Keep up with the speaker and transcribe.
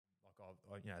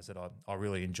I said I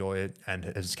really enjoy it, and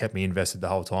it's kept me invested the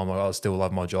whole time. Like, I still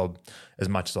love my job as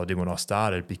much as I did when I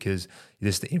started, because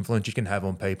just the influence you can have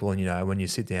on people, and when you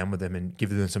sit down with them and give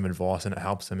them some advice and it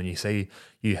helps them, and you see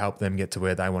you help them get to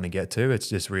where they want to get to, it's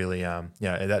just really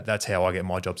that's how I get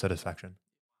my job satisfaction.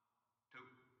 2,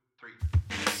 3.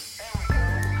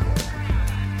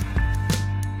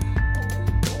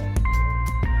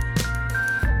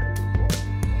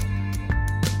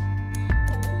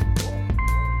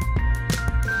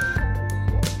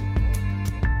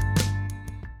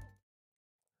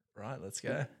 Let's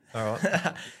go. All right.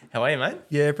 How are you, mate?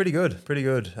 Yeah, pretty good.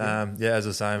 As I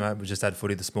was saying, mate, we just had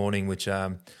footy this morning, which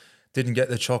didn't get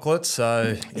the chocolate,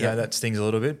 so that stings a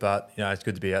little bit. But it's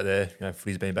good to be out there.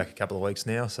 Footy's been back a couple of weeks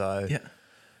now, so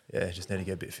just need to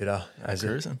get a bit fitter.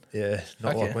 Cruising.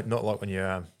 Not like when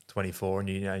you're 24 and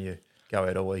you go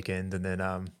out all weekend and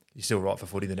then you're still right for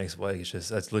footy the next week.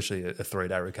 It's literally a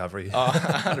 3-day recovery.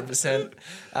 100%.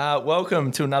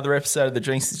 Welcome to another episode of the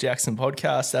Drinks with Jackson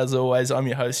podcast. As always, I'm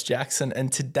your host, Jackson,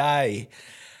 and today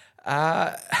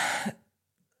there's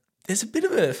a bit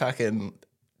of a fucking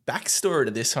backstory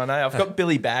to this one. I've got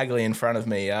Billy Bagley in front of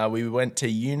me. We went to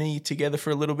uni together for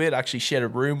a little bit, actually shared a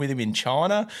room with him in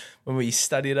China when we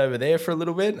studied over there for a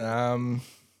little bit.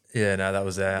 That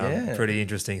was pretty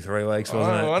interesting 3 weeks,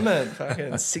 wasn't it? Wasn't it?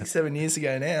 Fucking 6-7 years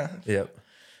ago now. Yep.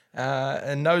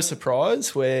 And no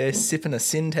surprise, we're sipping a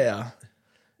Sintao.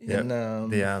 Yep.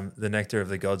 The nectar of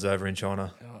the gods over in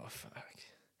China. Oh, fuck.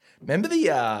 Remember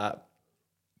the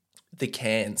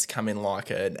cans come in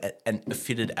like a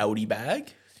fitted Aldi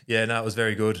bag? Yeah, no, it was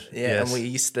very good. Yeah, yes. And we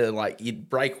used to you'd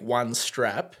break one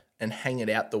strap and hang it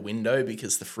out the window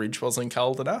because the fridge wasn't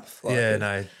cold enough.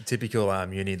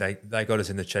 Typical uni. They got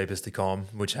us in the cheapest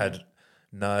decom, which had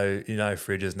no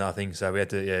fridges, nothing. So we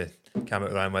had to come up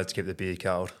with our own ways to keep the beer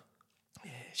cold.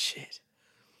 Yeah, shit.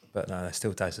 But no, they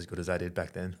still taste as good as they did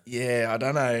back then. Yeah, I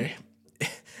don't know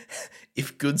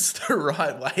if good's the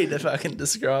right way to fucking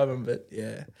describe them, but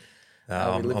yeah. We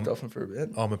lived off them for a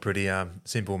bit. I'm a pretty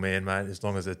simple man, mate. As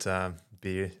long as it's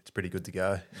beer, it's pretty good to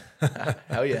go.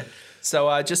 Hell yeah.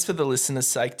 So just for the listeners'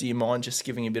 sake, do you mind just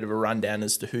giving a bit of a rundown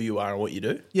as to who you are and what you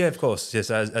do? Yeah, of course. Yes,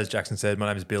 as Jackson said, my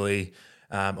name is Billy.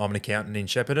 I'm an accountant in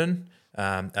Shepparton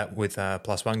with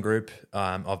Plus1 Group.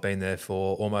 I've been there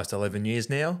for almost 11 years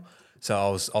now. So I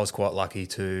was quite lucky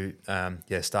to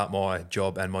start my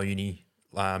job and my uni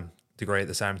degree at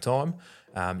the same time.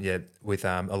 With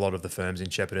a lot of the firms in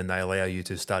Shepparton, they allow you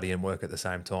to study and work at the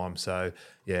same time. So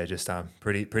just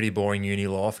pretty boring uni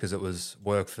life, because it was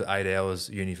work for 8 hours,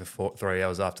 uni for 3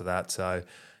 hours after that. So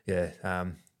did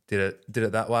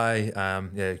it that way.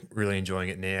 Really enjoying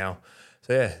it now.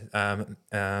 So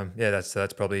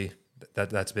that's probably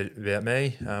that's a bit about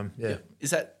me.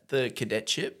 Is that the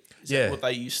cadetship? Is that what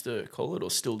they used to call it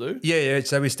or still do? Yeah.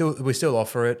 So we still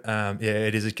offer it.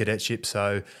 It is a cadetship.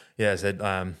 So I said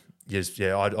I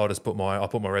just put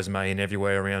my resume in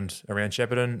everywhere around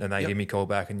Shepparton, and they give me a call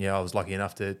back, and I was lucky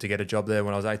enough to get a job there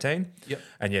when I was 18. Yep.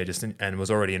 And and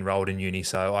was already enrolled in uni.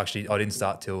 So I didn't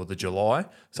start till the July.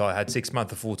 So I had 6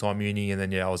 months of full-time uni, and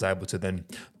then I was able to then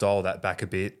dial that back a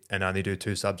bit and only do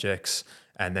 2 subjects.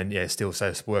 And then, still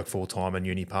work full-time and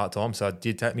uni part-time. So it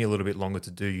did take me a little bit longer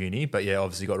to do uni, but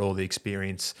obviously got all the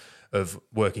experience of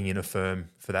working in a firm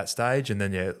for that stage. And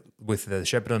then, with the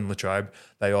Shepparton and Latrobe,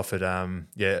 they offered,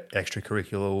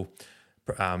 extracurricular.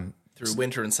 Through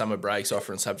winter and summer breaks,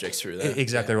 offering subjects through there.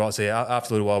 Exactly right. So,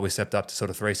 after a little while, we stepped up to sort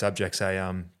of 3 subjects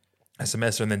a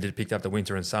semester, and then picked up the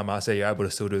winter and summer. So you're able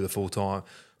to still do the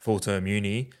full-term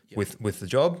uni with the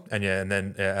job. And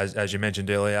then as you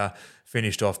mentioned earlier,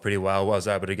 finished off pretty well. I was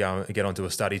able to go and get onto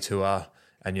a study tour,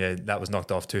 and that was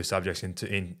knocked off 2 subjects in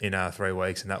 3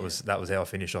 weeks, and that was how I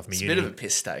finished off my uni. It's a bit of a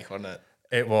piss take, wasn't it?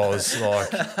 It was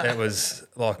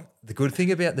the good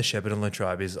thing about the Shepparton and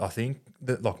Latrobe is, I think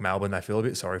that like Melbourne, they feel a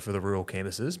bit sorry for the rural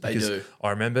campuses, because they do. I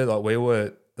remember we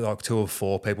were 2 or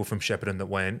 4 people from Shepparton that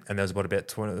went, and there was about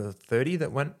 20, 30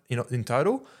 that went in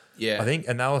total. Yeah. I think,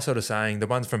 and they were sort of saying, the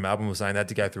ones from Melbourne were saying they had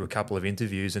to go through a couple of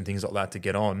interviews and things like that to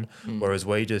get on, whereas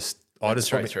I just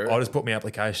put my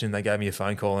application in, they gave me a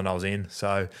phone call and I was in.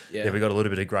 So we got a little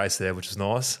bit of grace there, which is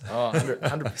nice. Oh,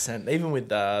 100%. Even with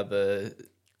the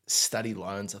study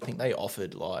loans, I think they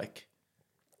offered like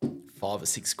 5 or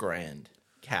 6 grand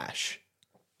cash,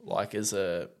 as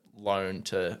a loan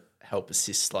to help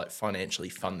assist, financially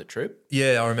fund the trip.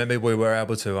 Yeah, I remember we were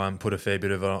able to put a fair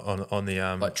bit of it on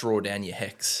the draw down your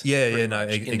HECS.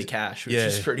 Into cash, which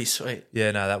is pretty sweet.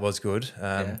 Yeah, no, that was good.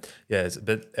 But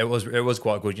it was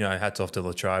quite good. Hats off to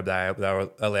Latrobe. They were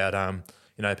allowed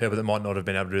people that might not have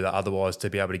been able to do that otherwise to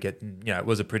be able to get. It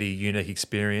was a pretty unique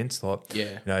experience.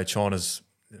 China's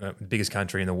biggest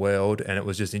country in the world, and it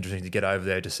was just interesting to get over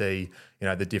there to see,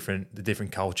 the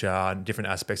different culture and different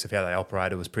aspects of how they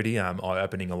operate. It was pretty eye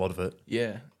opening, a lot of it.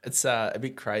 Yeah, it's a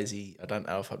bit crazy. I don't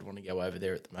know if I'd want to go over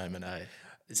there at the moment.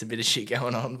 There's a bit of shit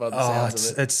going on by the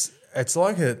sounds of it. It's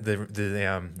like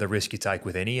the risk you take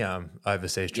with any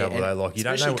overseas travel though. Like you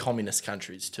don't know, especially communist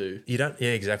countries too. You don't, yeah,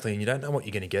 exactly, and you don't know what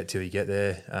you're going to get till you get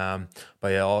there. But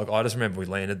yeah, I just remember we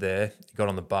landed there, got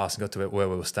on the bus, and got to where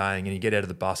we were staying, and you get out of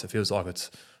the bus, it feels like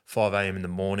it's 5 a.m. in the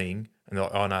morning, and they're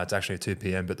like, oh no, it's actually 2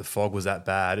 p.m. But the fog was that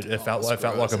bad. It felt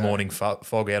like a morning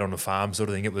fog out on a farm sort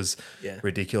of thing. It was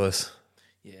ridiculous.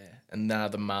 Yeah, and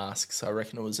the masks. I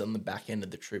reckon it was on the back end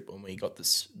of the trip when we got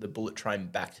the bullet train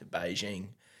back to Beijing.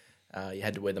 You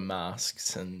had to wear the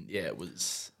masks, and it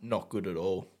was not good at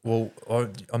all. Well,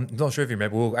 I'm not sure if you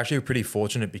remember. We were actually pretty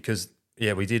fortunate because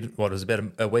we did it was about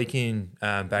a week in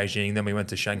Beijing. Then we went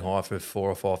to Shanghai for 4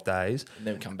 or 5 days, and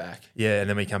then come back. Yeah, and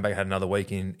then we come back, had another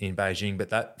week in Beijing. But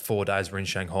that 4 days were in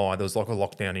Shanghai. There was like a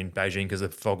lockdown in Beijing because the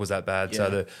fog was that bad. Yeah.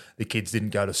 So the kids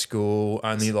didn't go to school.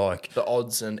 Only like the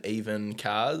odds and even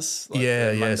cars. Like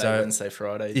Monday, Wednesday,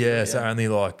 Friday. Yeah, so only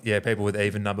people with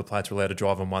even number plates were allowed to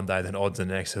drive on one day, then odds the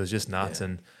next. So it was just nuts.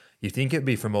 And you think it'd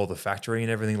be from all the factory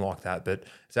and everything like that, but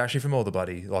it's actually from all the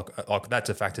bloody like that's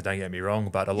a factor. Don't get me wrong,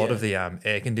 but a lot of the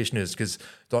air conditioners, because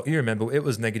you remember it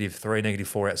was -3,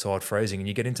 -4 outside, freezing, and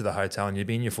you get into the hotel and you'd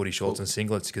be in your footy shorts and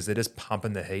singlets because they're just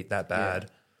pumping the heat that bad.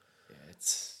 Yeah,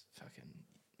 it's fucking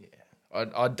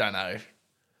I don't know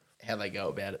how they go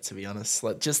about it, to be honest.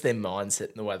 Like just their mindset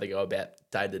and the way they go about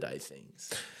day-to-day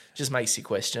things just makes you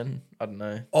question. I don't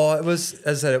know. Oh, it was,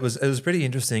 as I said, it was pretty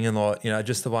interesting, and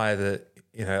just the way that.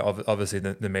 Obviously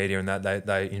the media and that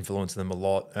they influence them a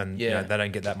lot, and they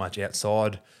don't get that much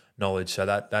outside knowledge, so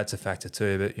that's a factor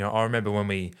too. But I remember when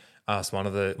we asked one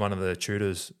of the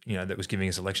tutors, that was giving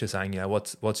us a lecture, saying,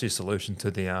 what's your solution to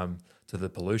the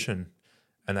pollution,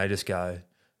 and they just go,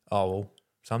 oh well,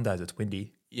 some days it's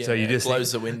windy, so you just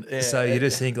blows the wind. Yeah, so you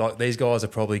just think like these guys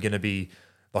are probably going to be.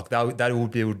 Like they will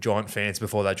build giant fans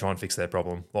before they try and fix their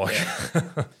problem. Like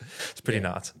it's pretty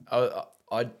nuts.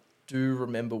 I do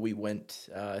remember we went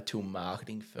to a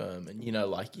marketing firm, and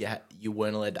you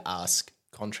weren't allowed to ask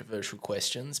controversial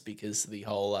questions because the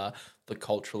whole the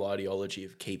cultural ideology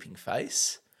of keeping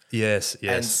face. Yes.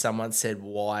 And someone said,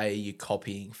 "Why are you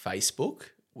copying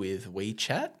Facebook with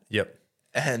WeChat?" Yep.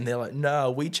 And they're like,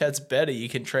 "No, WeChat's better. You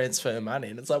can transfer money."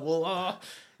 And it's like, well,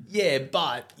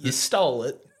 but you stole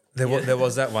it. There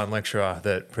was that one lecturer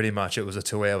that pretty much it was a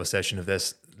 2-hour session of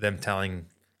them telling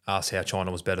us how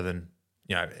China was better than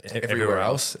everywhere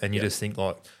else, and you just think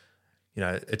like,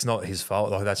 it's not his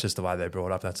fault. Like that's just the way they're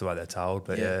brought up. That's the way they're told.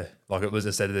 But like it was,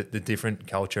 I said, the different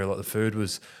culture. Like the food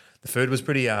was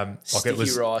pretty. Sticky it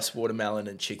was rice, watermelon,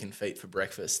 and chicken feet for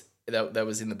breakfast. That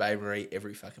was in the Baby Marie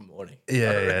every fucking morning.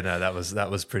 No, that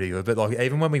was pretty good. But like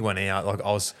even when we went out,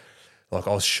 I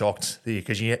was shocked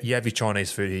because you have your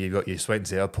Chinese food here, you've got your sweet and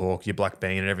sour pork, your black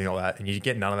bean and everything like that, and you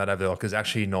get none of that over there. Like, there's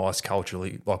actually nice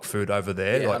culturally like food over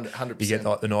there. Yeah, like 100%. You get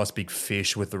like the nice big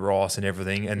fish with the rice and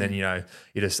everything, and then you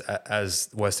just as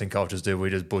Western cultures do, we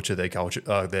just butcher their culture,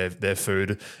 their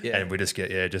food, and we just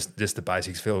get just the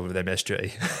basics filled with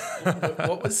MSG.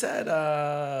 What was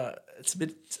that? It's a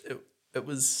bit. It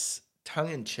was tongue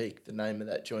in cheek. The name of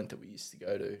that joint that we used to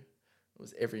go to. It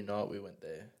was every night we went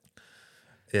there.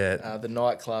 Yeah, the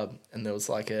nightclub, and there was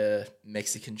like a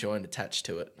Mexican joint attached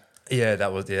to it. Yeah,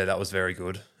 that was very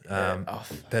good.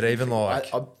 But even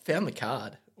like I found the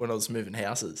card when I was moving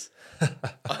houses.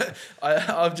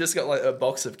 I've just got like a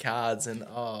box of cards, and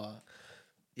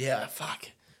fuck,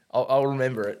 I'll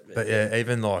remember it. But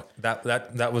even like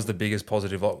that was the biggest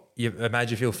positive. Like, you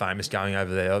imagine you feel famous going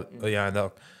over there.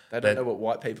 They don't know what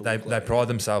white people look like. They pride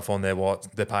themselves on their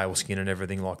pale skin and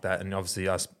everything like that. And obviously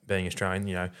us being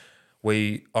Australian,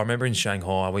 I remember in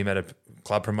Shanghai, we met a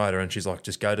club promoter, and she's like,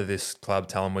 just go to this club,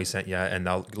 tell them we sent you, and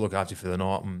they'll look after you for the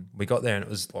night. And we got there, and it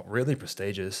was like really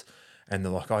prestigious. And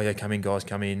they're like, oh yeah, come in, guys,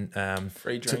 come in.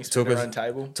 Free drinks, took our own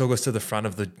table. Took us to the front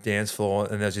of the dance floor,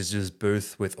 and there's this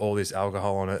booth with all this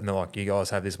alcohol on it. And they're like, you guys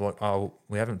have this. Like, oh,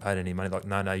 we haven't paid any money. Like,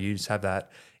 no, you just have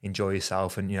that. Enjoy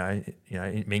yourself, and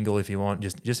mingle if you want.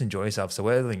 Just enjoy yourself. So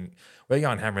we're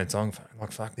going hammer and song.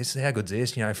 Like, fuck, this is how good's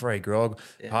this? Free grog,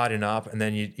 partying up, and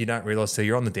then you don't realize. So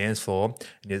you're on the dance floor,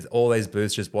 and there's all these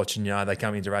booths just watching you. They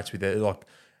come interact with it, like.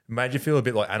 Made you feel a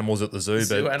bit like animals at the zoo.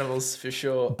 Zoo animals, for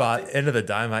sure. But end of the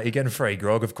day, mate, you're getting free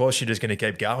grog. Of course, you're just going to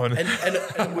keep going. And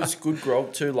it was good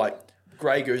grog too, like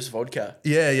Grey Goose vodka.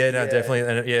 Definitely.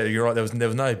 And you're right. There was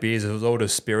no beers. It was all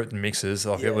just spirit and mixes.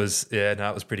 Like it was, it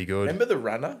was pretty good. Remember the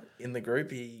runner in the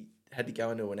group? He had to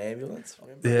go into an ambulance.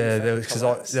 Remember? Yeah, there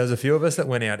was a few of us that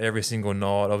went out every single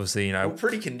night. Obviously, We're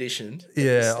pretty conditioned. at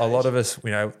yeah, this a lot stage. of us,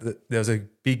 there was a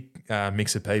big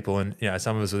mix of people, and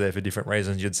some of us were there for different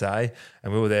reasons, you'd say,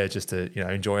 and we were there just to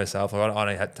enjoy ourselves. Like, I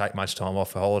don't have to take much time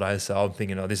off for holidays, so I'm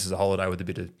thinking, this is a holiday with a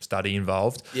bit of study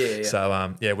involved. Yeah.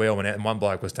 So we all went out, and one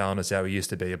bloke was telling us how he used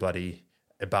to be a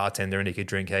bartender and he could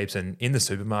drink heaps, and in the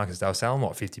supermarkets they were selling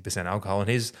like 50% alcohol, and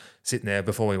he's sitting there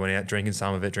before we went out drinking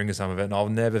some of it, and I'll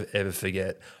never ever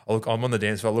forget. I'm on the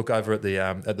dance floor, I look over at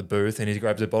the booth, and he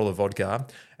grabs a bottle of vodka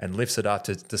and lifts it up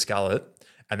to scull it,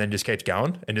 and then just keeps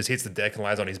going and just hits the deck and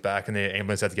lays on his back, and the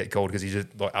ambulance had to get called because he's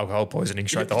just like alcohol poisoning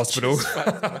straight to hospital.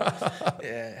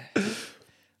 Yeah.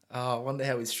 Oh, I wonder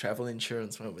how his travel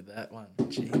insurance went with that one.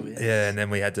 Gee whiz. Yeah, and then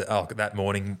we had to that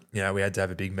morning, we had to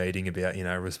have a big meeting about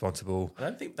responsible. I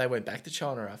don't think they went back to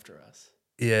China after us.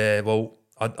 Yeah, well,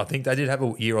 I think they did have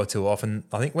a year or two off, and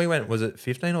I think we went. Was it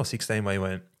 15 or 16? We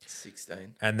went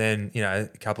 16. and then a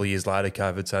couple of years later,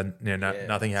 COVID, so nothing That's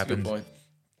a good happened. point.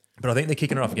 But I think they're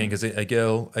kicking it off again because a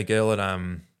girl at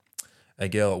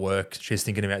work, she's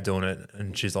thinking about doing it,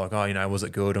 and she's like, "Oh, was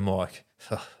it good?" I'm like,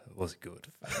 "Was it good?"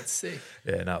 Let's see.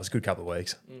 Yeah, no, it was a good couple of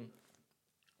weeks.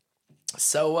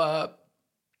 So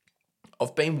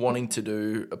I've been wanting to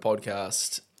do a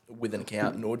podcast with an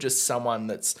accountant or just someone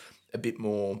that's a bit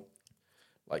more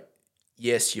like,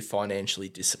 yes, you're financially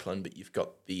disciplined, but you've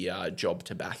got the job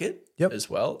to back it as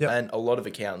well. Yep. And a lot of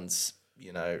accountants,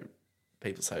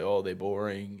 people say, oh, they're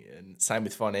boring. And same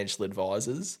with financial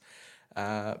advisors.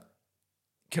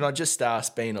 Can I just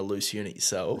ask, being a loose unit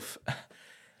yourself,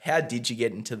 how did you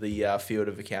get into the field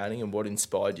of accounting, and what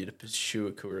inspired you to pursue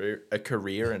a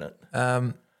career in it?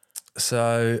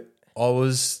 So I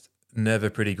was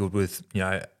never pretty good with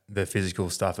the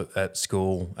physical stuff at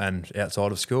school and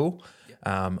outside of school.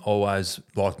 Always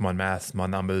liked my math, my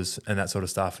numbers, and that sort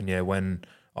of stuff. And when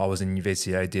I was in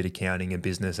VCA, did accounting and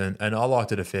business, and I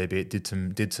liked it a fair bit.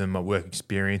 Did some work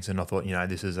experience, and I thought,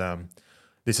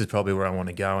 this is probably where I want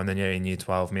to go. And then in year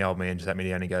 12, my old man just sat me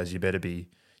down and he goes, you better be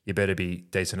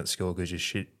decent at school because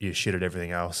you're shit at everything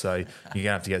else. So you're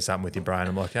gonna have to get something with your brain.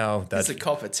 I'm like, oh, that's He's a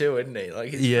copper too, isn't he? Like,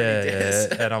 he's yeah, pretty dense.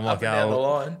 and I'm like, Up and down the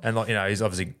line. and he's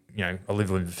obviously, I lived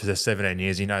with him for 17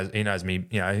 years. He knows me,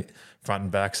 front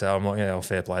and back. So I'm like, yeah, well,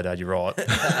 fair play, Dad, you're right.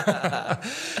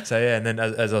 So and then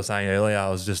as I was saying earlier, I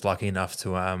was just lucky enough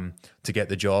to get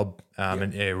the job,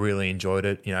 and really enjoyed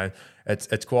it.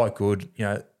 It's quite good.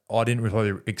 I didn't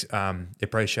really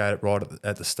appreciate it right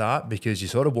at the start because you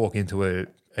sort of walk into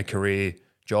a career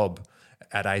job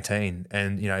at 18,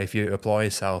 and if you apply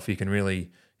yourself, you can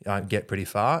really get pretty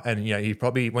far. And you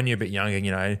probably, when you're a bit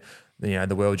younger,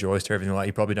 the world's your oyster, everything like that,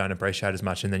 you probably don't appreciate as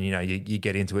much. And then you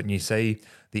get into it and you see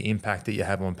the impact that you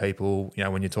have on people.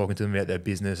 When you're talking to them about their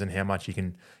business and how much you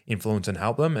can influence and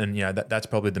help them. And that's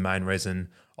probably the main reason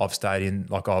I've stayed in.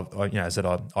 Like I said,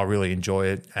 I really enjoy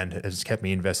it, and it's kept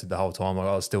me invested the whole time. Like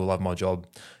I still love my job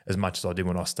as much as I did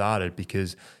when I started,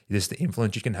 because just the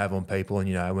influence you can have on people,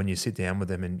 and when you sit down with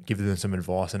them and give them some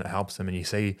advice and it helps them, and you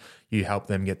see you help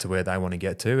them get to where they want to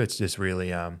get to, it's just really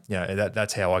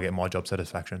that's how I get my job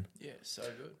satisfaction. Yeah, so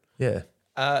good. Yeah.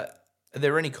 Are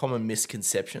there any common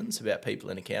misconceptions about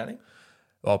people in accounting?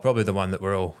 Well, probably the one that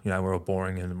we're all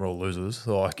boring and we're all losers.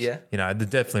 Like, there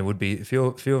definitely would be a few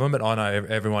of them, but I know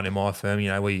everyone in my firm,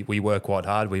 we work quite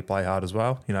hard, we play hard as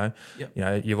well,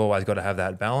 you've always got to have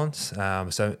that balance.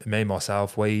 So me,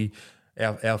 myself,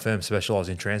 our firm specialise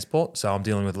in transport, so I'm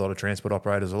dealing with a lot of transport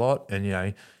operators a lot,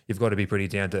 and you've got to be pretty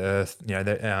down to earth,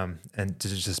 and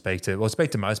to speak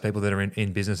to most people that are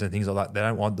in business and things like that. They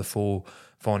don't want the full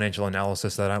financial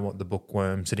analysis. They don't want the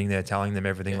bookworm sitting there telling them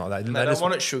everything like that. And they don't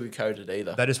want it sugar coated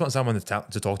either. They just want someone to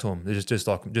talk to them. They're just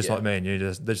like me and you.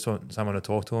 They just want someone to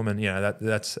talk to them, and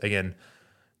that's again,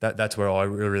 that's where I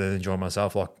really enjoy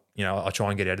myself. Like, I try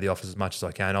and get out of the office as much as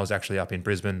I can. I was actually up in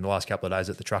Brisbane the last couple of days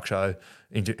at the truck show,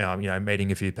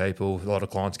 meeting a few people. A lot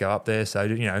of clients go up there.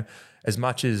 So, as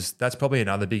much as that's probably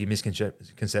another big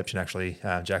misconception actually,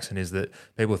 Jackson, is that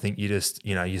people think you just,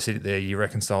 you sit there, you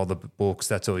reconcile the books,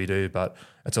 that's all you do. But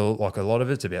it's all, like, a lot of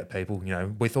it's about people,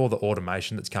 with all the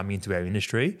automation that's coming into our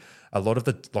industry, a lot of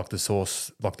the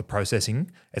source, like the processing,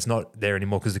 it's not there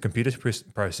anymore because the computer do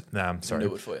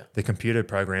it for you. The computer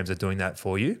programs are doing that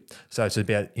for you. So it's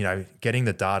about, getting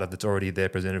the data that's already there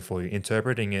presented for you,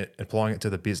 interpreting it, applying it to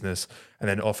the business, and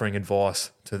then offering advice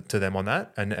to them on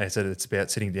that. And I said it's about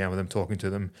sitting down with them, talking to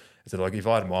them. I said, like, if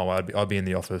I had my way, I'd be in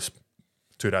the office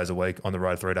 2 days a week, on the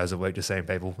road 3 days a week, just seeing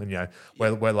people. And,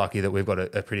 we're lucky that we've got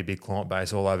a pretty big client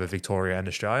base all over Victoria and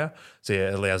Australia. So,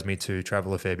 it allows me to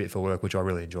travel a fair bit for work, which I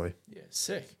really enjoy. Yeah,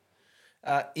 sick.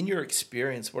 In your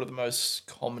experience, what are the most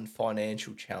common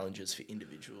financial challenges for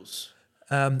individuals?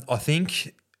 I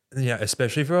think,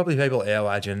 especially for probably people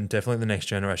our age and definitely the next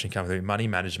generation coming through, money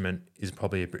management is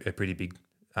probably a pretty big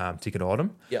ticket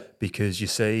item. Yep. Because you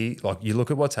see, like, you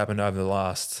look at what's happened over the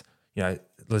last,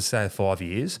 let's say 5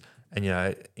 years,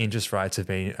 and, interest rates have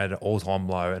been at an all-time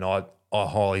low, and I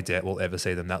highly doubt we'll ever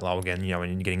see them that low again.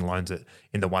 When you're getting loans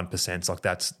in the 1%, it's like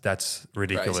that's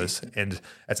ridiculous, Crazy. and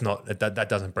it's not that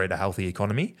doesn't breed a healthy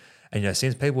economy. And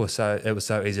since people it was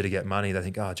so easy to get money, they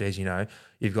think, oh, geez,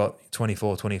 you've got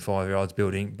 24, 25-year-olds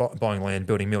buying land,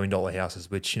 building $1 million houses,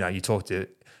 which you talk to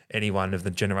anyone of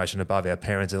the generation above our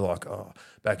parents are like, oh,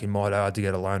 back in my day, I had to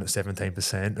get a loan at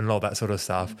 17% and all that sort of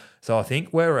stuff. So I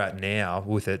think where we're at now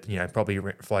with it, probably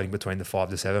floating between the 5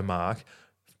 to 7 mark.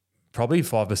 Probably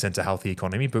 5% is a healthy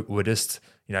economy, but we're just,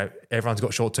 everyone's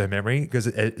got short-term memory because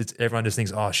everyone just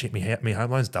thinks, oh shit, me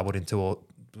home loans doubled into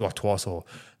like twice or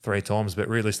 3 times, but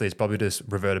realistically, it's probably just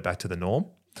reverted back to the norm.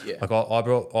 Yeah. Like I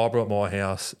brought my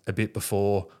house a bit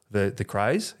before the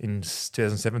craze in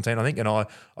 2017, I think, and I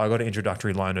got an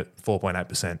introductory loan at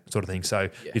 4.8% sort of thing. So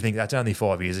you think that's only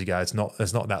 5 years ago? It's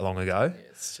not that long ago. Yeah,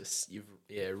 it's just you've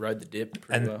rode the dip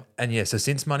pretty well. And so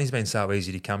since money's been so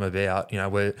easy to come about,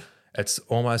 it's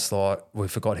almost like we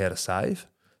forgot how to save.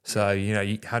 So,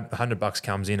 $100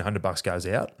 comes in, $100 goes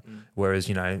out. Whereas,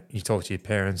 you talk to your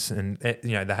parents and,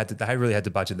 they really had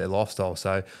to budget their lifestyle.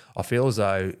 So I feel as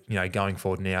though, going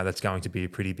forward now, that's going to be a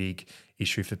pretty big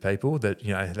issue for people that,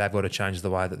 they've got to change the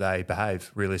way that they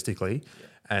behave realistically. Yeah.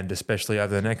 And especially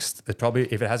over the next,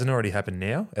 if it hasn't already happened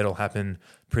now, it'll happen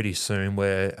pretty soon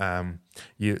where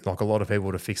like a lot of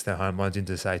people to fix their home loans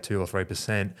into say 2 or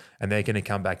 3%, and they're going to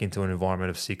come back into an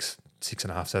environment of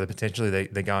 6.5. So potentially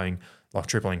they're going like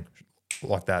tripling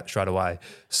like that straight away.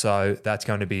 So that's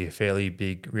going to be a fairly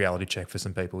big reality check for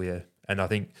some people, yeah. And I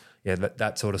think,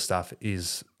 that sort of stuff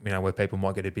is, where people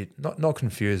might get a bit, not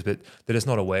confused, but they're just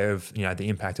not aware of, the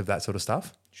impact of that sort of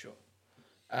stuff. Sure.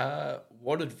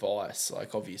 What advice,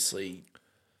 like obviously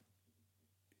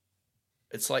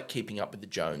it's like keeping up with the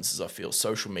Joneses. I feel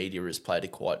social media has played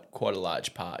quite a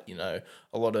large part. A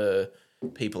lot of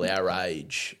people our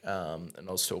age, and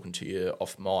I was talking to you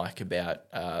off mic about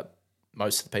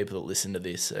most of the people that listen to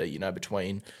this are,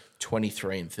 between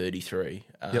 23 and 33.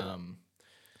 Yep.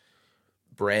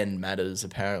 Brand matters,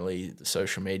 apparently, the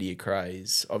social media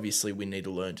craze. Obviously, we need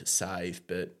to learn to save,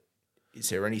 but is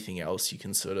there anything else you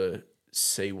can sort of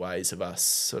see ways of us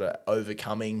sort of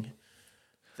overcoming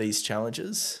these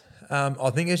challenges? I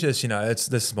think it's just, it's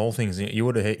the small things. You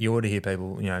would hear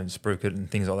people, spruik it and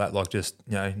things like that, like just,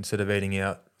 instead of eating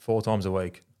out 4 times a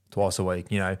week, twice a week,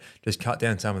 just cut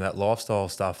down some of that lifestyle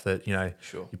stuff that,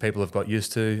 Sure. people have got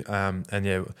used to. And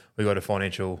we've got a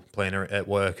financial planner at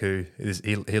work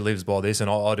he lives by this, and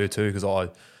I do too, because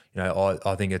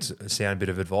I think it's a sound bit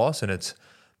of advice, and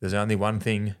there's only one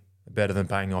thing better than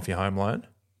paying off your home loan,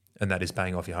 and that is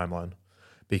paying off your home loan.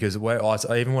 Because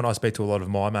even when I speak to a lot of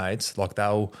my mates, like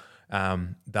they'll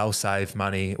save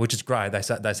money, which is great. They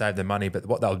save their money, but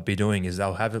what they'll be doing is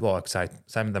they'll have it like say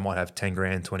they might have 10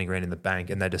 grand, 20 grand in the bank,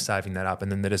 and they're just saving that up, and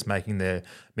then they're just making their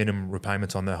minimum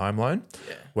repayments on their home loan.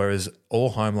 Yeah. Whereas all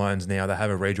home loans now, they have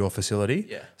a redraw facility.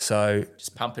 Yeah. So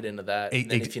just pump it into that,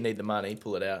 and then if you need the money,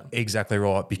 pull it out. Exactly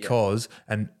right. Because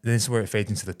and this is where it feeds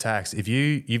into the tax. If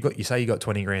you got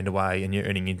 20 grand away and you're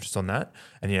earning interest on that,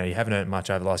 and you haven't earned much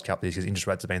over the last couple of years because interest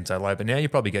rates have been so low, but now you're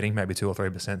probably getting maybe 2 or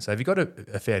 3%. So if you've got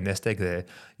a fair nest egg there,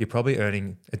 you're probably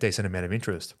earning a decent amount of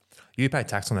interest. You pay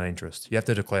tax on that interest. You have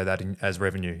to declare that as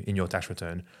revenue in your tax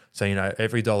return. So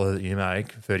every dollar that you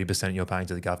make, 30% you're paying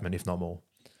to the government, if not more.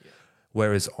 Yeah.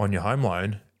 Whereas on your home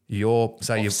loan, you're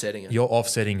offsetting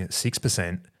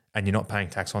 6%, and you're not paying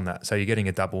tax on that. So you're getting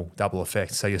a double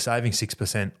effect. So you're saving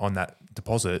 6% on that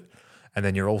deposit, and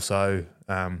then you're also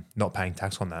not paying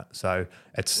tax on that. So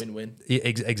it's win-win.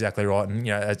 Exactly right. And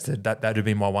that would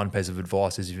be my one piece of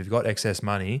advice is if you've got excess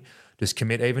money, just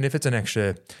commit, even if it's an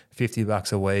extra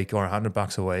 $50 a week or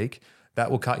 $100 a week,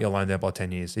 that will cut your loan down by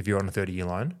 10 years. If you're on a 30-year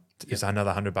loan, it's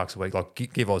another $100 a week,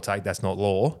 like give or take. That's not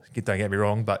law. Don't get me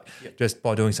wrong, but just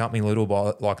by doing something little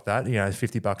like that,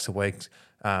 $50 a week,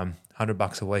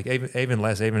 $100 a week, even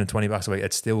less, even $20 a week,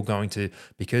 it's still going to,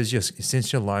 because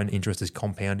since your loan interest is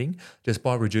compounding, just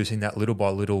by reducing that little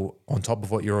by little on top of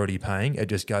what you're already paying, it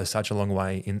just goes such a long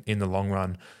way in the long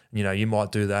run. You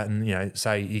might do that, and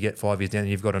say you get 5 years down, and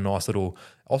you've got a nice little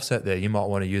offset there. You might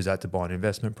want to use that to buy an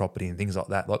investment property and things like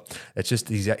that. Look, it's just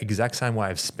the exact same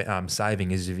way of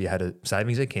saving as if you had a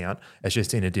savings account. It's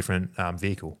just in a different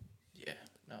vehicle. Yeah,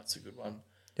 no, it's a good one.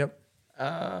 Yep.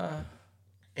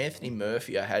 Anthony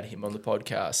Murphy, I had him on the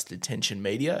podcast, Detention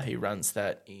Media. He runs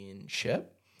that in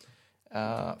Shep.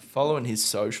 Following his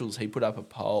socials, he put up a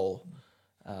poll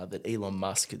that Elon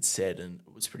Musk had said, and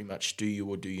it was pretty much, do you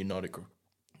or do you not agree?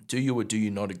 Do you or do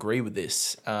you not agree with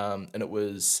this? And it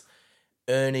was,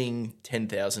 earning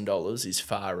 $10,000 is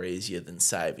far easier than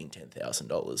saving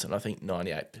 $10,000. And I think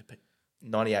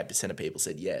 98% of people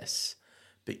said yes.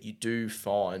 But you do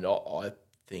find, I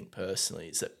think personally,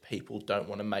 is that people don't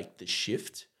want to make the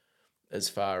shift as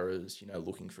far as,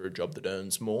 looking for a job that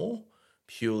earns more,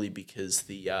 purely because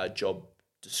the job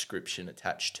description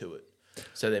attached to it.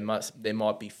 So there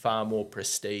might be far more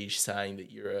prestige saying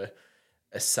that you're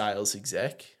a sales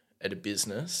exec at a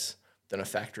business than a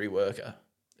factory worker,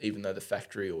 even though the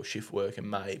factory or shift worker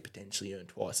may potentially earn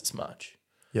twice as much.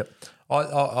 Yep.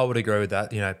 I would agree with that.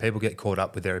 People get caught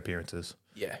up with their appearances.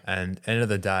 Yeah. And end of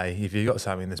the day, if you've got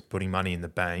something that's putting money in the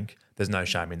bank, there's no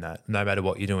shame in that, no matter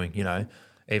what you're doing,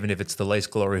 Even if it's the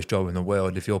least glorious job in the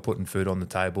world, if you're putting food on the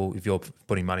table, if you're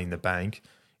putting money in the bank,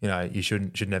 you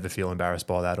should never feel embarrassed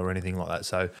by that or anything like that.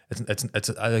 So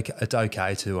it's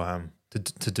okay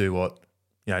to do what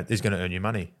is going to earn you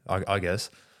money, I guess.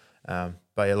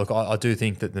 But yeah, look, I do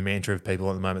think that the mantra of people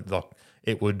at the moment, like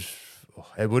it would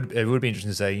be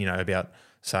interesting to see about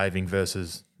saving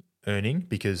versus earning,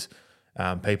 because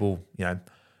people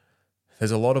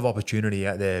there's a lot of opportunity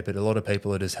out there, but a lot of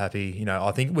people are just happy.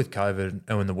 I think with COVID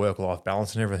and the work-life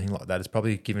balance and everything like that, it's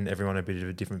probably given everyone a bit of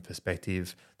a different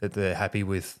perspective, that they're happy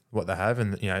with what they have.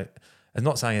 And, it's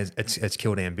not saying it's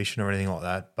killed ambition or anything like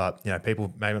that, but,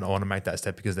 people maybe not want to make that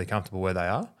step because they're comfortable where they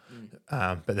are.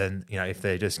 But then, if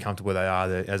they're just comfortable where they are,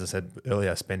 as I said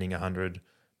earlier, spending 100,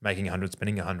 making 100,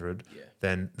 spending 100,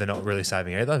 then they're not really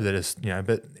saving either. They're just,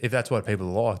 but if that's what people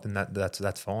like, then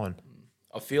that's fine.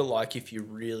 I feel like if you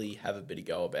really have a bit of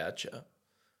go about you,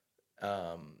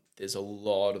 there's a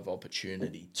lot of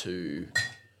opportunity to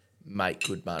make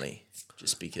good money,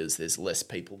 just because there's less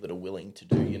people that are willing to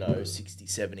do, 60,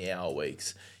 70-hour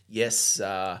weeks. Yes,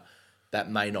 that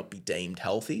may not be deemed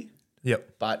healthy.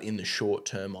 Yep. But in the short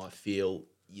term, I feel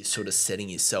you're sort of setting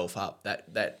yourself up,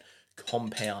 that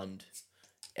compound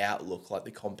outlook, like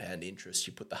the compound interest.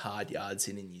 You put the hard yards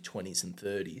in your 20s and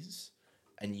 30s,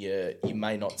 and you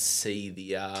may not see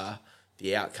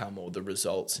the outcome or the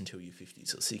results until your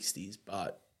 50s or 60s.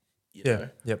 But,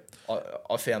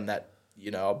 I found that,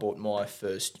 I bought my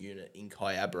first unit in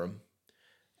Kyabram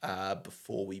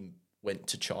before we went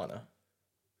to China.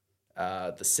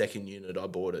 The second unit I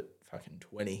bought at fucking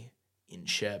 20 in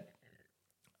Shep.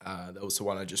 That was the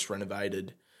one I just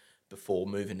renovated before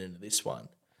moving into this one.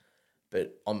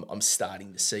 But I'm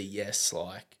starting to see, yes,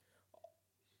 like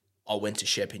I went to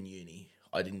Shep in uni.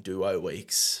 I didn't do O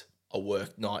weeks. I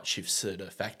worked night shifts at a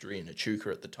factory in Echuca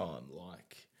at the time.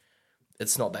 Like,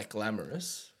 it's not that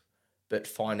glamorous, but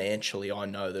financially I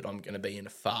know that I'm going to be in a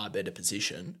far better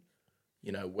position,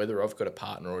 whether I've got a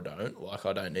partner or don't. Like,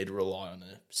 I don't need to rely on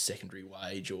a secondary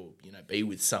wage or, be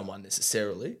with someone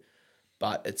necessarily,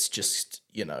 but it's just,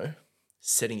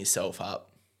 setting yourself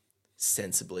up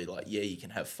sensibly. Like, yeah, you can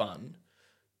have fun,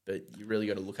 but you really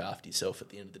got to look after yourself at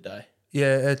the end of the day.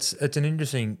 Yeah, it's an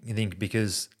interesting thing,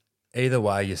 because either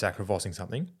way you're sacrificing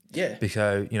something. Yeah.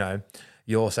 Because,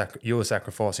 you're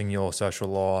sacrificing your social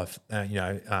life,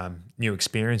 new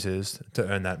experiences to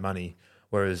earn that money.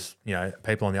 Whereas,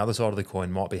 people on the other side of the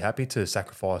coin might be happy to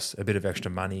sacrifice a bit of extra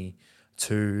money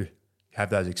to have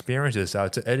those experiences. So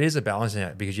it is a balancing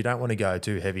act, because you don't want to go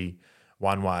too heavy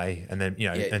one way and then,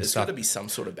 there's got to be some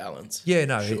sort of balance. Yeah,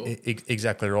 no, sure.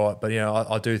 Exactly right. But,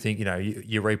 I do think,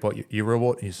 you reap what you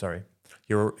reward.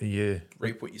 You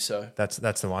reap what you sow. That's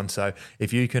the one. So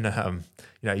if you can,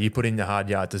 you put in the hard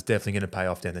yards, it's definitely going to pay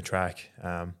off down the track.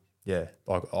 I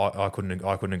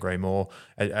couldn't agree more.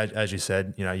 As you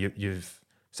said, you've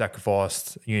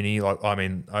sacrificed uni,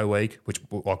 O week, which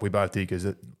like we both did,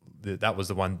 because that was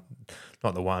the one,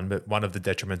 not the one, but one of the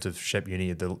detriments of Shep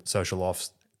Uni, the social life.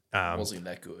 Wasn't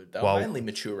that good. They were mainly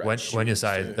mature age. When you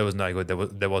say there was no good,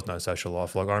 there was no social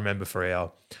life. Like, I remember for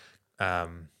our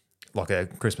like a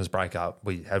Christmas breakup,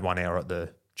 we had 1 hour at the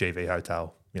GV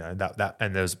hotel. That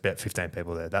and there was about 15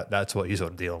 people there. That's what you're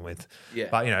sort of dealing with.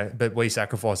 Yeah. But we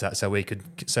sacrificed that so we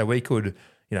could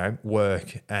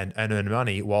work and earn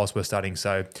money whilst we're studying.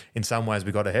 So in some ways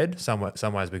we got ahead, some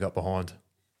ways we got behind.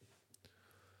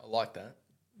 I like that.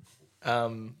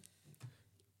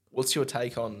 What's your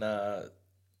take on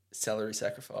salary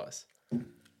sacrifice?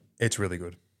 It's really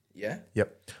good. Yeah.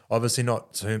 Yep. Obviously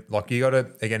not too, like, you got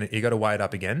to weigh it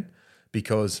up again,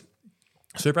 because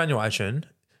superannuation,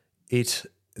 if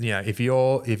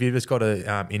you've just got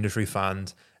a industry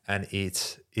fund and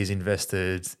it is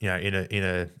invested, in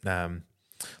a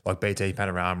like BT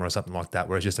Panorama or something like that,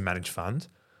 where it's just a managed fund,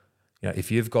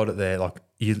 if you've got it there, like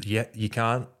you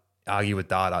can't argue with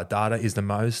data. Data is the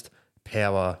most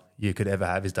power you could ever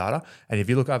have is data. And if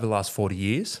you look over the last 40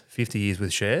 years, 50 years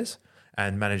with shares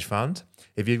and managed funds,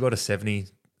 if you've got a 70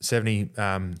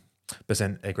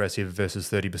 percent aggressive versus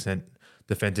 30%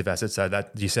 defensive assets, so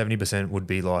that your 70% would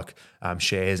be like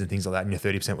shares and things like that, and your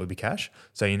 30% would be cash.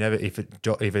 So you never, if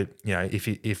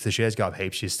the shares go up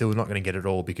heaps, you're still not going to get it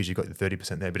all because you've got the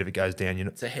 30% there. But if it goes down,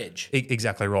 It's a hedge.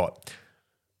 Exactly right.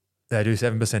 They do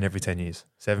 7% every 10 years.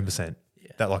 7%.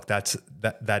 Yeah. That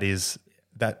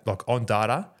like on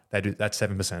data, they do that's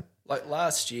 7%. Like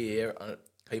last year,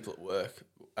 people at work,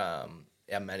 our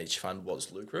managed fund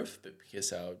was lucrative, but because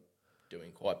they were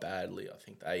doing quite badly, I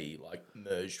think they like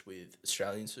merged with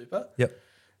Australian Super. Yep.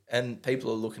 And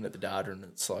people are looking at the data and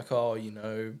it's like,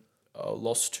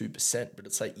 lost 2%. But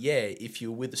it's like, yeah, if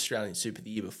you were with Australian Super the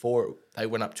year before, they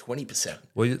went up 20%.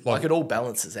 Well, like it all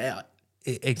balances out.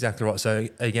 Exactly right. So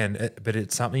again, but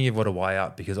it's something you've got to weigh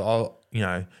up because I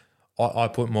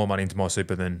put more money into my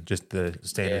super than just the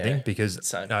standard thing because,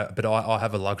 but I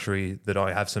have a luxury that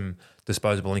I have some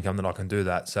disposable income that I can do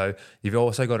that. So you've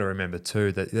also got to remember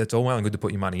too that it's all well and good to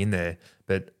put your money in there,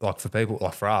 but like for people,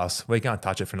 like for us, we can't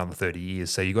touch it for another 30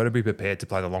 years. So you've got to be prepared to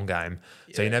play the long game.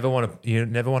 Yeah. So you never want to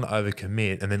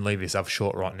overcommit and then leave yourself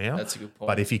short right now. That's a good point.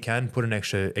 But if you can put an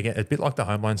extra, again, a bit like the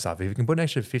home loan stuff, if you can put an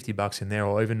extra $50 in there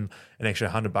or even an extra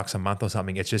 $100 a month or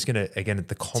something, it's just going to, again,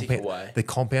 the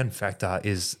compound factor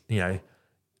is,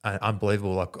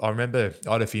 unbelievable. Like I remember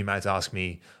I had a few mates ask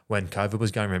me when COVID was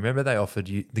going, remember they offered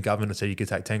you, the government said you could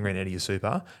take 10 grand out of your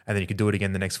super and then you could do it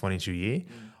again the next financial year.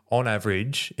 On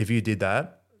average, if you did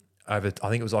that over, I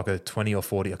think it was like a 20 or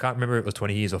 40, I can't remember if it was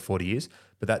 20 years or 40 years,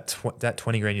 but that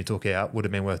 20 grand you took out would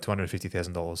have been worth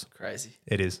 $250,000. Crazy.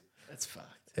 It is. That's fucked.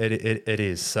 It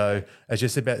is. So it's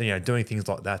just about, doing things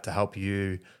like that to help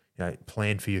you,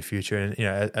 plan for your future. And,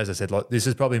 as I said, like this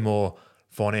is probably more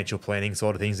financial planning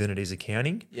sort of things than it is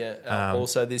accounting. Yeah.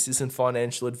 Also, this isn't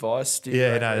financial advice. I'm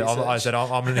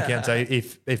an accountant. So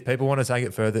if people want to take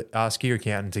it further, ask your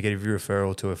accountant to give you a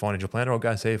referral to a financial planner or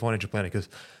go see a financial planner because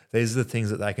these are the things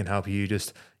that they can help you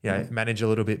just, manage a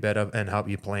little bit better and help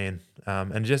you plan.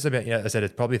 And just about, as I said,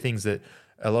 it's probably things that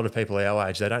a lot of people our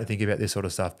age, they don't think about this sort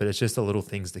of stuff, but it's just the little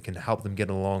things that can help them get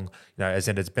along. As I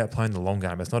said, it's about playing the long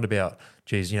game. It's not about,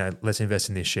 geez, let's invest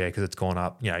in this share because it's gone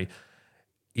up,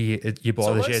 You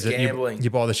buy the shares. You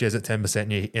buy the shares at 10%,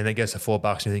 and then it gets to $4,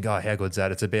 and you think, "Oh, how good's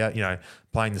that?" It's about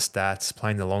playing the stats,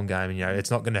 playing the long game, and it's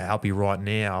not going to help you right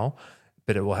now,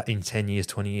 but it will in 10 years,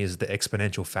 20 years. The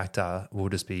exponential factor will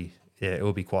just be it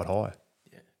will be quite high.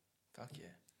 Yeah, fuck yeah.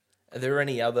 Are there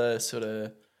any other sort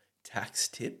of tax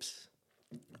tips?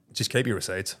 Just keep your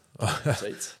receipts.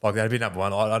 Receipts. Like that'd be number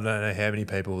one. I don't know how many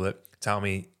people that tell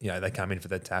me they come in for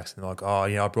their tax and they're like, "Oh,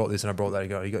 I brought this and I brought that."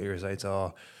 You got your receipts.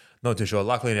 Oh. Not too sure.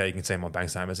 Luckily now you can see my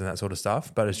bank statements and that sort of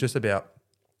stuff, but it's just about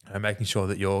making sure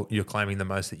that you're claiming the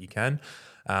most that you can.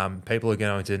 People are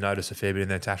going to notice a fair bit in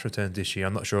their tax returns this year.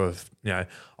 I'm not sure if, I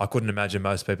couldn't imagine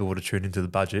most people would have tuned into the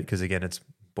budget because again, it's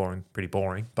pretty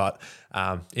boring, but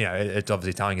it's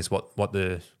obviously telling us what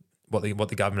the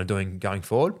government are doing going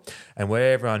forward. And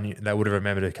where everyone, they would have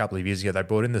remembered a couple of years ago, they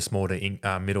brought in the small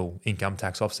to middle income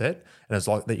tax offset. And it's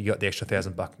like that you got the extra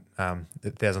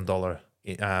 $1,000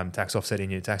 tax offset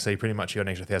in your tax, so you pretty much got an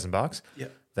extra $1,000. Yeah,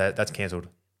 that's cancelled.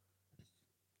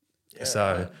 Yeah,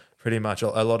 so pretty much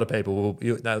a lot of people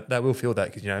they will feel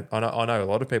that because I know a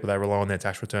lot of people they rely on their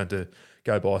tax return to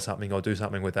go buy something or do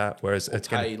something with that. Whereas it's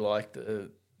pay like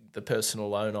the personal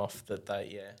loan off that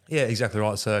they yeah exactly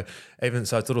right. So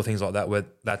it's little things like that where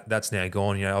that's now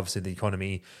gone. Obviously the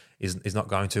economy is not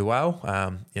going too well.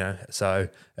 So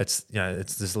it's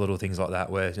just little things like that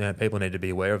where people need to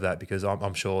be aware of that because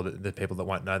I'm sure that the people that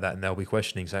won't know that and they'll be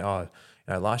questioning, saying, "Oh,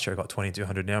 last year I got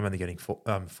 2,200, now I'm only getting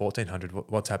 1,400.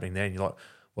 What's happening there?" And you're like,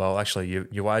 "Well, actually,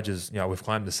 your wages, we've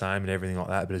claimed the same and everything like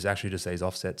that, but it's actually just these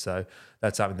offsets." So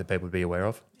that's something that people would be aware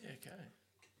of. Yeah, okay.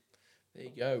 There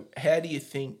you go. How do you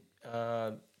think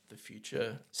the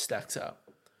future stacks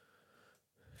up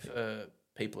for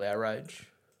people our age?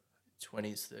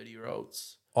 20s,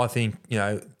 30-year-olds? I think,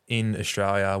 in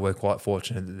Australia, we're quite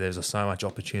fortunate that there's so much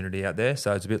opportunity out there.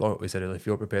 So it's a bit like what we said earlier. If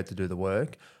you're prepared to do the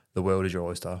work, the world is your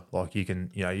oyster. Like you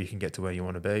can get to where you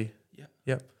want to be. Yeah.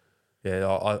 Yep.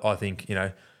 Yeah. I think,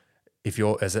 if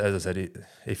you're, as I said,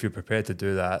 if you're prepared to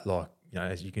do that, like,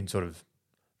 you can sort of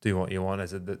do what you want.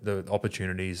 As the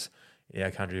opportunities in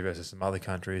our country versus some other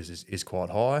countries is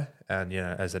quite high. And,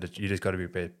 as I said, you just got to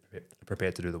be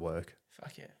prepared to do the work.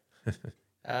 Fuck yeah.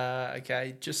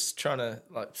 Okay, just trying to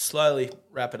slowly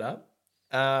wrap it up.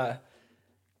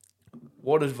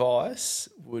 What advice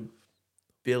would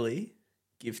Billy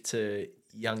give to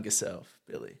younger self,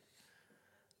 Billy?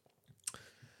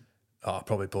 Oh,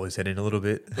 probably pull his head in a little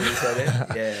bit. Pull his head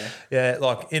in? Yeah. Yeah,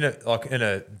 like in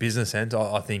a business sense,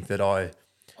 I think that I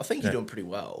think you're doing pretty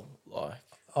well.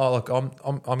 Like,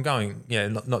 I'm going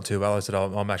not too well. I said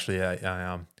I'm actually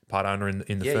a part owner in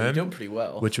the yeah, firm. you're doing pretty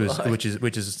well. Which is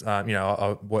I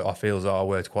feel as though I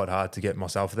worked quite hard to get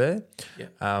myself there. Yeah.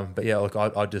 But yeah, look,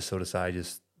 I just sort of say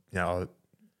I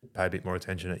pay a bit more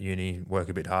attention at uni, work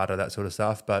a bit harder, that sort of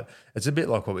stuff. But it's a bit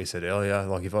like what we said earlier.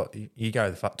 Like if you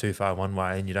go too far one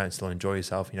way and you don't still enjoy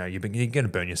yourself, you're going to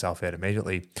burn yourself out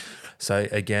immediately. So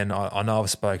again, I know I've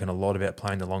spoken a lot about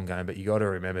playing the long game, but you got to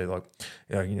remember, like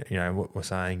what we're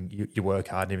saying, you work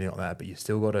hard and everything like that, but you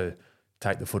still got to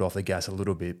take the foot off the gas a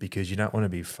little bit because you don't want to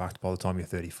be fucked by the time you're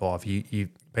 35.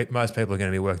 Most people are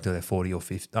going to be working till they're 40 or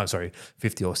 50. Oh, sorry,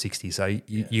 50 or 60. So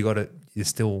you're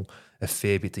still a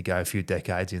fair bit to go, a few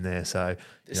decades in there. So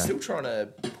they're still trying to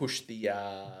push the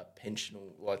pension,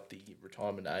 like the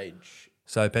retirement age.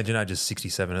 So pension age is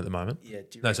 67 at the moment. Yeah.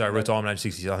 Retirement age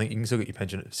 60. I think you can still get your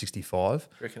pension at 65. Do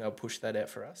you reckon they'll push that out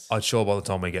for us? I'm sure by the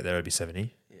time we get there, it'll be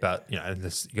 70. Yeah. But you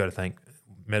got to thank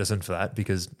medicine for that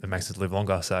because it makes us live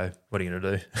longer. So what are you going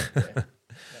to do? Yeah.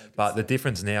 But the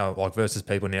difference now, like versus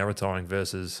people now retiring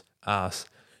versus us,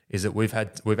 is that we've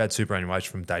had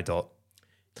superannuation from day dot.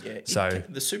 Yeah. So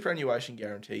the superannuation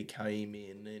guarantee came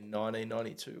in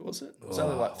 1992, was it? It was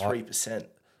only like 3%.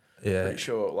 Yeah. Pretty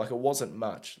sure. Like it wasn't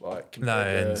much. Like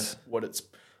compared to what is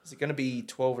it going to be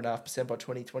 12.5% by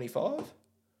 2025?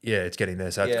 Yeah, it's getting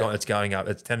there. So it's going up.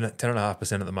 It's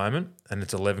 10.5% at the moment, and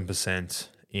it's 11%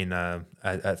 in at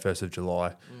 1st of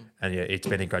July. And yeah, it's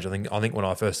been gradual. I think when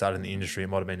I first started in the industry, it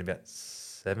might have been about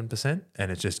 7%,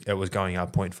 and it was going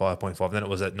up 0.5. Then it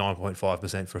was at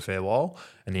 9.5% for a fair while,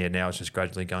 and yeah, now it's just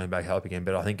gradually going back up again.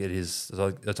 But I think it's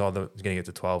either going to get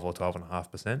to 12 or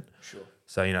 12.5%. Sure.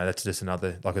 So that's just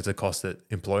another, like, it's a cost that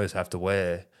employers have to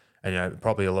wear, and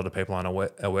probably a lot of people aren't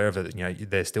aware of it.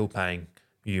 They're still paying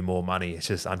you more money. It's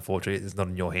just unfortunate it's not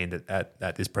in your hand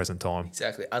at this present time.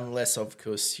 Exactly, unless of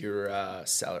course your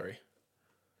salary.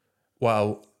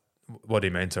 Well, what do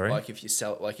you mean? Sorry. Like if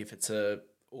it's a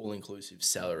all-inclusive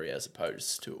salary as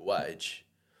opposed to a wage.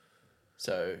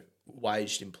 So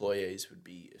waged employees would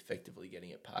be effectively getting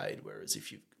it paid, whereas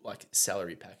if you've like a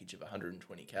salary package of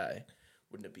 120K,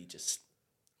 wouldn't it be just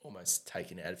almost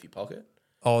taken out of your pocket?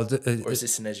 Or is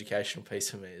this an educational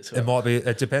piece for me as well? It might be.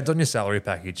 It depends on your salary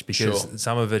package because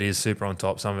some of it is super on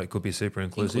top, some of it could be super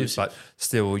inclusive. But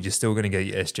still, you're still going to get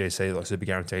your SGC, like super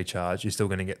guarantee charge. You're still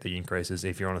going to get the increases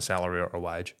if you're on a salary or a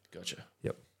wage. Gotcha.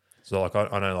 Yep. So like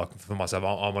I know, like for myself,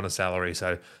 I'm on a salary,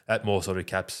 so that more sort of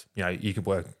caps. You could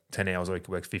work 10 hours or you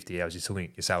could work 50 hours. You're still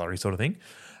getting your salary, sort of thing.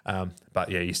 But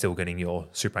yeah, you're still getting your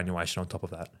superannuation on top of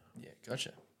that. Yeah,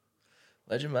 gotcha.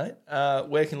 Legend, mate.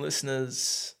 Where can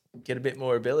listeners get a bit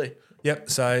more of Billy? Yep.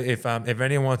 So if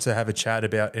anyone wants to have a chat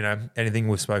about anything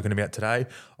we've spoken about today,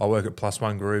 I work at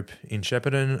Plus1 Group in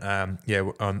Shepparton.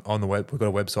 On the web, we've got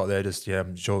a website there. Just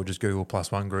Google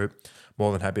Plus1 Group.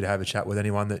 More than happy to have a chat with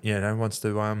anyone that wants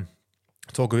to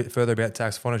talk a bit further about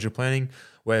tax financial planning.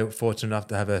 We're fortunate enough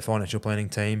to have a financial planning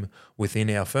team within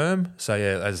our firm. So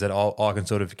yeah, as I said, I can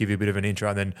sort of give you a bit of an intro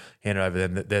and then hand it over to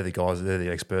them. They're the guys. They're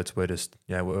the experts. We're just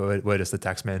we're just the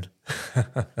tax men.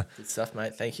 Good stuff,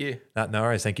 mate. Thank you. No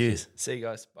worries. Thank you. Cheers. See you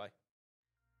guys. Bye.